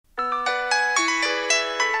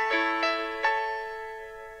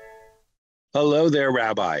Hello there,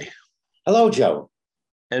 Rabbi. Hello, Joe.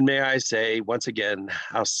 And may I say once again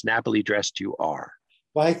how snappily dressed you are.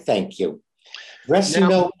 Why, thank you. Rest,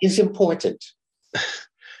 Now, is important.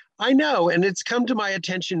 I know, and it's come to my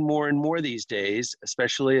attention more and more these days,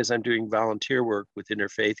 especially as I'm doing volunteer work with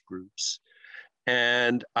interfaith groups.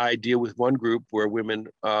 And I deal with one group where women,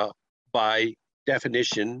 by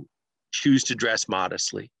definition, choose to dress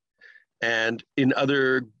modestly. And in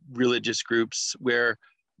other religious groups where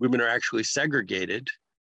women are actually segregated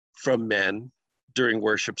from men during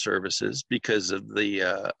worship services because of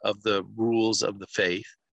the rules of the faith.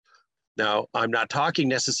 Now, I'm not talking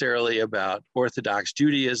necessarily about Orthodox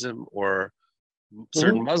Judaism or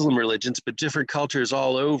certain Mhm. Muslim religions, but different cultures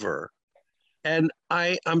all over. And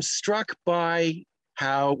I'm struck by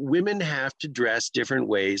how women have to dress different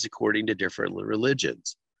ways according to different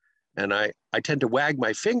religions. And I tend to wag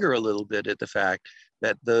my finger a little bit at the fact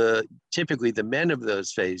that typically the men of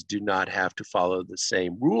those faiths do not have to follow the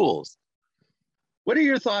same rules. What are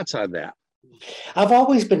your thoughts on that? I've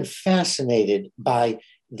always been fascinated by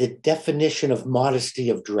the definition of modesty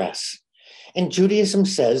of dress. And Judaism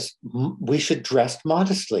says we should dress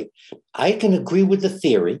modestly. I can agree with the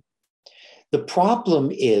theory. The problem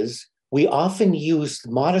is we often use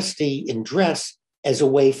modesty in dress as a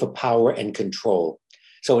way for power and control.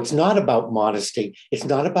 So it's not about modesty. It's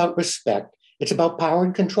not about respect. It's about power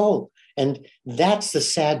and control. And that's the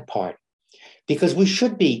sad part, because we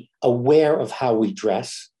should be aware of how we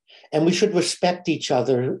dress and we should respect each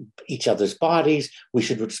other's bodies. We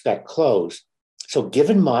should respect clothes. So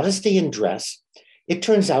given modesty in dress, it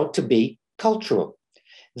turns out to be cultural.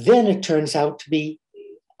 Then it turns out to be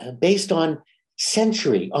based on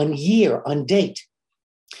century, on year, on date.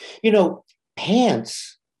 You know,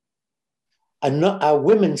 pants are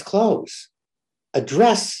women's clothes. A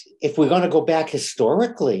dress, if we're going to go back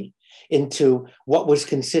historically into what was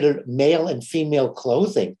considered male and female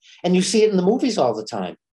clothing, and you see it in the movies all the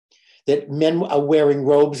time, that men are wearing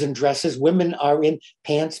robes and dresses, women are in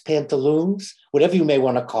pants, pantaloons, whatever you may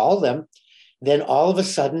want to call them, then all of a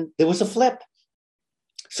sudden there was a flip.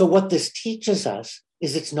 So what this teaches us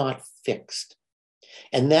is it's not fixed.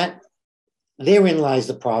 And that therein lies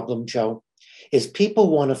the problem, Joe, is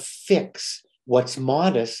people want to fix what's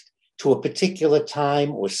modest to a particular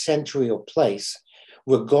time or century or place,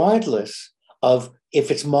 regardless of if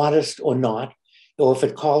it's modest or not, or if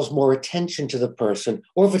it calls more attention to the person,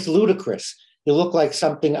 or if it's ludicrous. You look like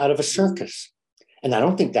something out of a circus. And I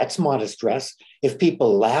don't think that's modest dress. If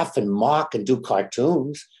people laugh and mock and do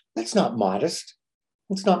cartoons, that's not modest.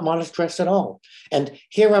 It's not modest dress at all. And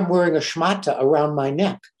here I'm wearing a shmata around my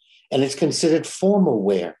neck, and it's considered formal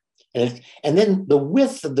wear. And then the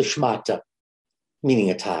width of the shmata,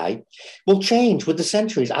 meaning a tie, will change with the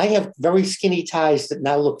centuries. I have very skinny ties that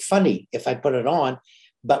now look funny if I put it on,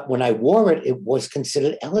 but when I wore it, it was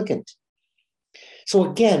considered elegant. So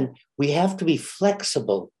again, we have to be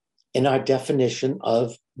flexible in our definition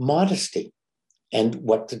of modesty and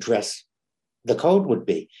what the code would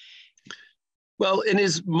be. Well, and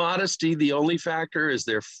is modesty the only factor?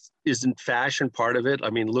 Isn't fashion part of it?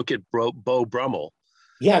 I mean, look at Beau Brummel.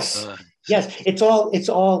 Yes, yes, it's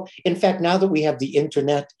all. In fact, now that we have the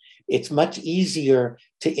internet, it's much easier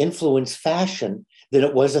to influence fashion than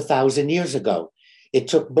it was 1,000 years ago. It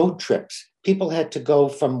took boat trips. People had to go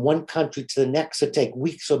from one country to the next to take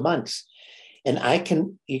weeks or months. And I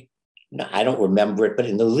don't remember it, but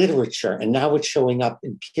in the literature, and now it's showing up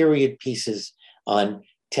in period pieces on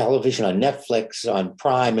television, on Netflix, on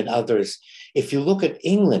Prime, and others. If you look at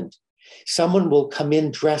England, someone will come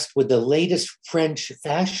in dressed with the latest French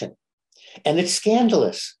fashion, and it's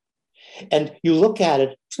scandalous. And you look at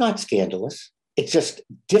it, it's not scandalous. It's just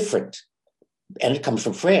different. And it comes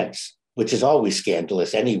from France, which is always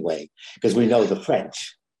scandalous anyway, because we know the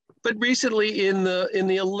French. But recently in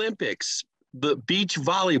the Olympics, the beach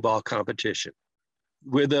volleyball competition,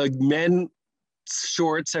 where the men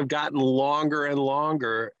shorts have gotten longer and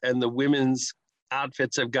longer, and the women's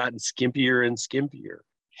outfits have gotten skimpier and skimpier.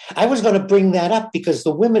 I was going to bring that up because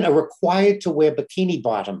the women are required to wear bikini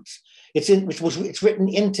bottoms. It's written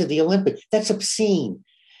into the Olympics. That's obscene.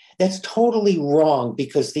 That's totally wrong,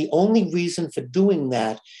 because the only reason for doing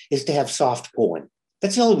that is to have soft porn.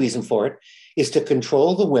 That's the only reason for it, is to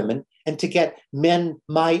control the women and to get men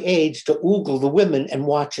my age to oogle the women and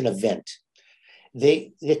watch an event.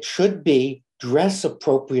 It should be dress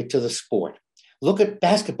appropriate to the sport. Look at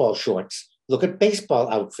basketball shorts. Look at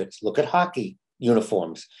baseball outfits. Look at hockey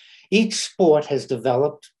uniforms. Each sport has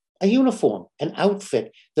developed a uniform, an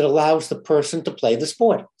outfit that allows the person to play the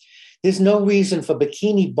sport. There's no reason for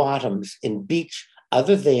bikini bottoms in beach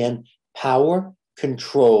other than power,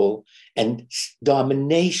 control, and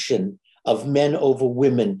domination of men over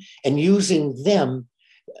women and using them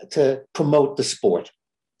to promote the sport.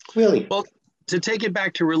 Really. Well, to take it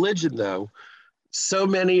back to religion, though, so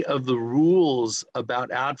many of the rules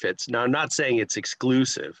about outfits, now I'm not saying it's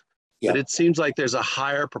exclusive, but Yeah. it seems like there's a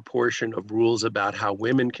higher proportion of rules about how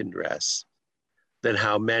women can dress than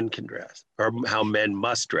how men can dress or how men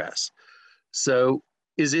must dress. So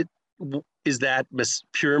is it is that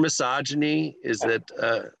pure misogyny? Is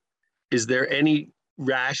there any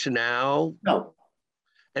rationale? No.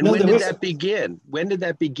 And No, when there did that isn't. begin? When did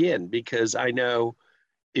that begin? Because I know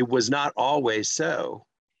it was not always so.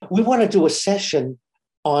 We want to do a session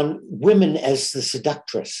on women as the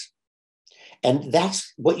seductress. And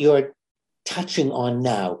that's what you're touching on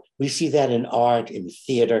now. We see that in art, in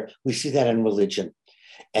theater, we see that in religion.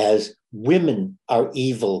 As women are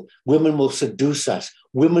evil, women will seduce us,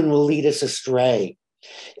 women will lead us astray.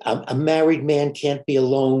 A married man can't be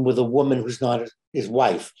alone with a woman who's not his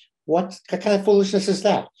wife. What kind of foolishness is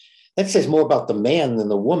that? That says more about the man than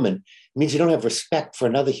the woman. It means you don't have respect for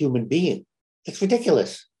another human being. It's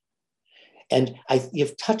ridiculous. And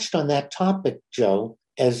you've touched on that topic, Joe,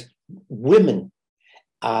 as women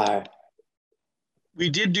are. We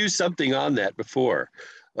did do something on that before,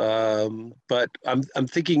 but I'm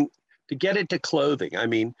thinking to get into clothing. I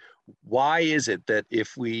mean, why is it that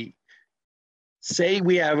if we say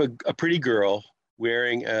we have a pretty girl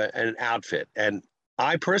wearing an outfit, and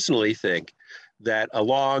I personally think that a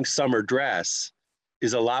long summer dress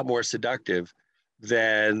is a lot more seductive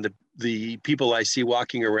than the people I see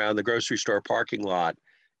walking around the grocery store parking lot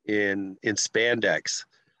in spandex,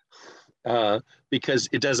 because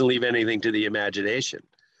it doesn't leave anything to the imagination.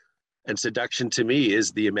 And seduction to me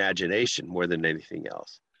is the imagination more than anything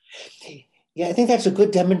else. Yeah, I think that's a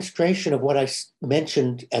good demonstration of what I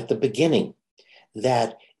mentioned at the beginning,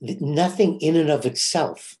 that nothing in and of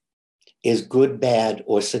itself is good, bad,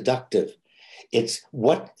 or seductive. It's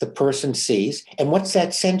what the person sees. And what's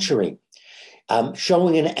that century?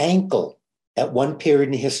 Showing an ankle at one period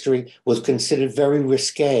in history was considered very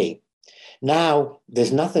risque. Now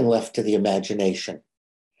there's nothing left to the imagination.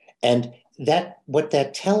 And what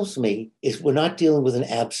that tells me is we're not dealing with an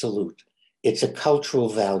absolute. It's a cultural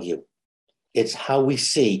value. It's how we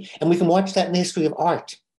see. And we can watch that in the history of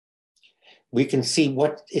art. We can see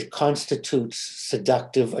what it constitutes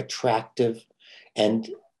seductive, attractive, and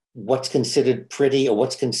what's considered pretty or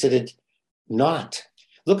what's considered not.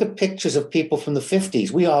 Look at pictures of people from the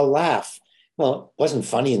 50s. We all laugh. Well, it wasn't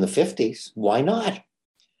funny in the 50s. Why not?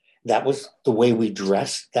 That was the way we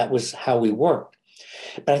dressed. That was how we worked.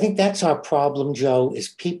 But I think that's our problem, Joe, is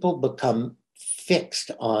people become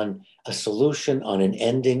fixed on a solution, on an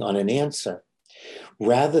ending, on an answer,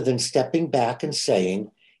 rather than stepping back and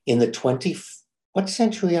saying, in the what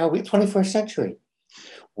century are we? 21st century.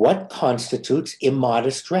 What constitutes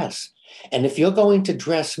immodest dress? And if you're going to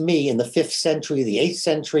dress me in the 5th century, the 8th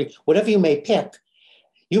century, whatever you may pick,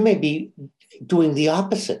 you may be doing the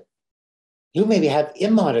opposite. You maybe have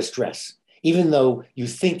immodest dress, even though you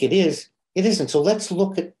think it is, it isn't. So let's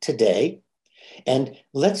look at today and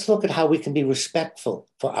let's look at how we can be respectful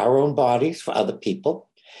for our own bodies, for other people.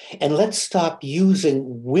 And let's stop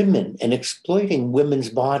using women and exploiting women's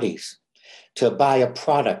bodies to buy a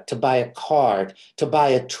product, to buy a card, to buy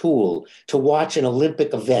a tool, to watch an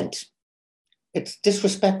Olympic event. It's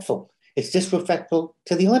disrespectful. It's disrespectful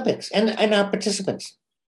to the Olympics and our participants.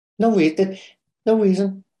 No reason. No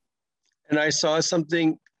reason. And I saw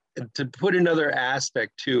something to put another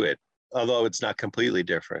aspect to it, although it's not completely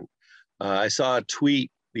different. I saw a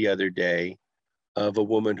tweet the other day of a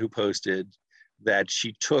woman who posted that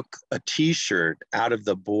she took a t-shirt out of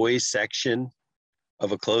the boys section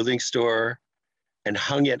of a clothing store and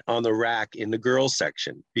hung it on the rack in the girls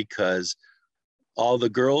section because all the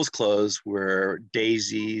girls' clothes were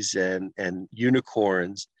daisies and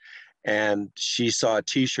unicorns. And she saw a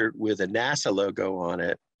t-shirt with a NASA logo on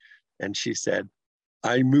it. And she said,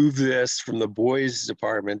 I moved this from the boys'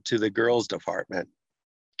 department to the girls' department.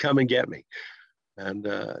 Come and get me. And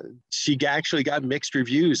she actually got mixed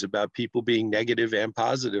reviews about people being negative and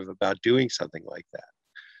positive about doing something like that.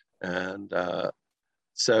 And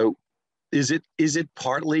so is it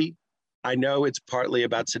partly, I know it's partly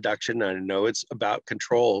about seduction, I know it's about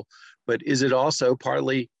control, but is it also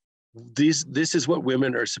partly this is what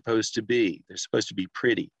women are supposed to be? They're supposed to be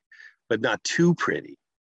pretty, but not too pretty.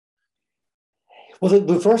 Well,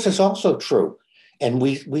 the reverse is also true. And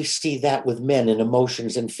we see that with men in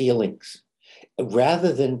emotions and feelings.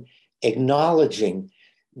 Rather than acknowledging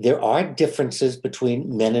there are differences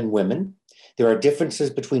between men and women, there are differences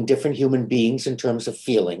between different human beings in terms of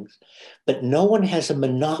feelings, but no one has a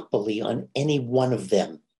monopoly on any one of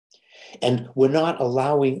them. And we're not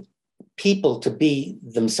allowing people to be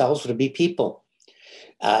themselves, to be people.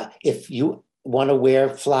 If you want to wear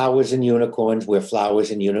flowers and unicorns, wear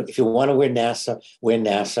flowers and unicorns. If you want to wear NASA, wear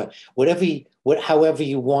NASA. However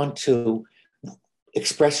you want to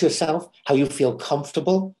express yourself, how you feel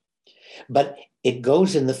comfortable. But it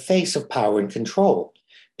goes in the face of power and control,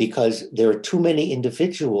 because there are too many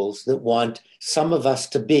individuals that want some of us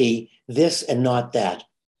to be this and not that.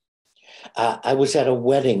 I was at a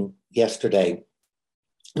wedding yesterday.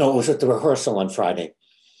 No, it was at the rehearsal on Friday.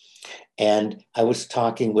 And I was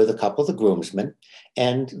talking with a couple of the groomsmen,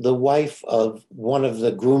 and the wife of one of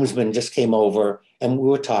the groomsmen just came over, and we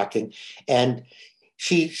were talking, and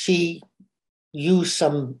she used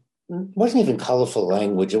some, wasn't even colorful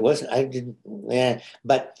language. It wasn't, I didn't,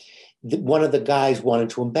 but one of the guys wanted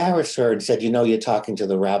to embarrass her and said, you're talking to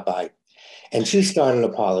the rabbi. And she started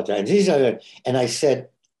apologizing. And I said,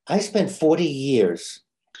 I spent 40 years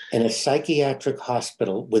in a psychiatric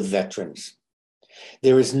hospital with veterans.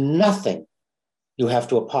 There is nothing you have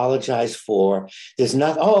to apologize for. There's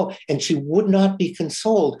not, and she would not be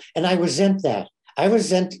consoled. And I resent that. I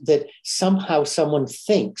resent that somehow someone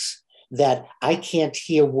thinks that I can't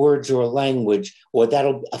hear words or a language, or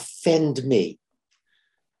that'll offend me.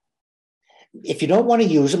 If you don't want to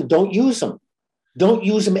use them, don't use them. Don't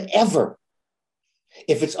use them ever.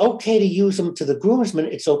 If it's okay to use them to the groomsmen,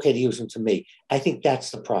 it's okay to use them to me. I think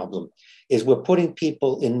that's the problem, is we're putting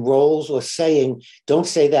people in roles or saying, don't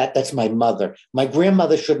say that, that's my mother. My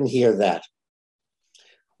grandmother shouldn't hear that.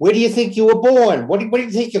 Where do you think you were born? What do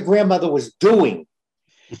you think your grandmother was doing?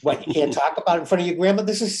 What, you can't talk about it in front of your grandmother?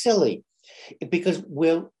 This is silly, because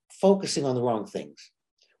we're focusing on the wrong things.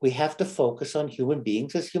 We have to focus on human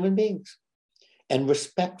beings as human beings and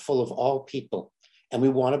respectful of all people. And we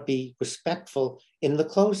want to be respectful in the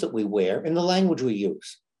clothes that we wear, in the language we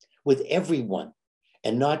use, with everyone,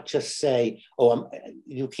 and not just say,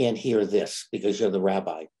 you can't hear this because you're the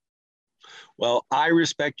rabbi. Well, I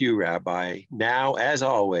respect you, Rabbi, now, as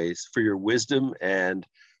always, for your wisdom and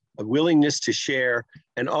a willingness to share,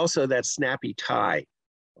 and also that snappy tie.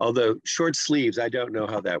 Although short sleeves, I don't know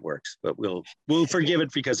how that works, but we'll forgive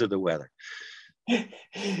it because of the weather.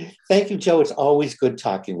 Thank you, Joe. It's always good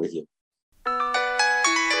talking with you.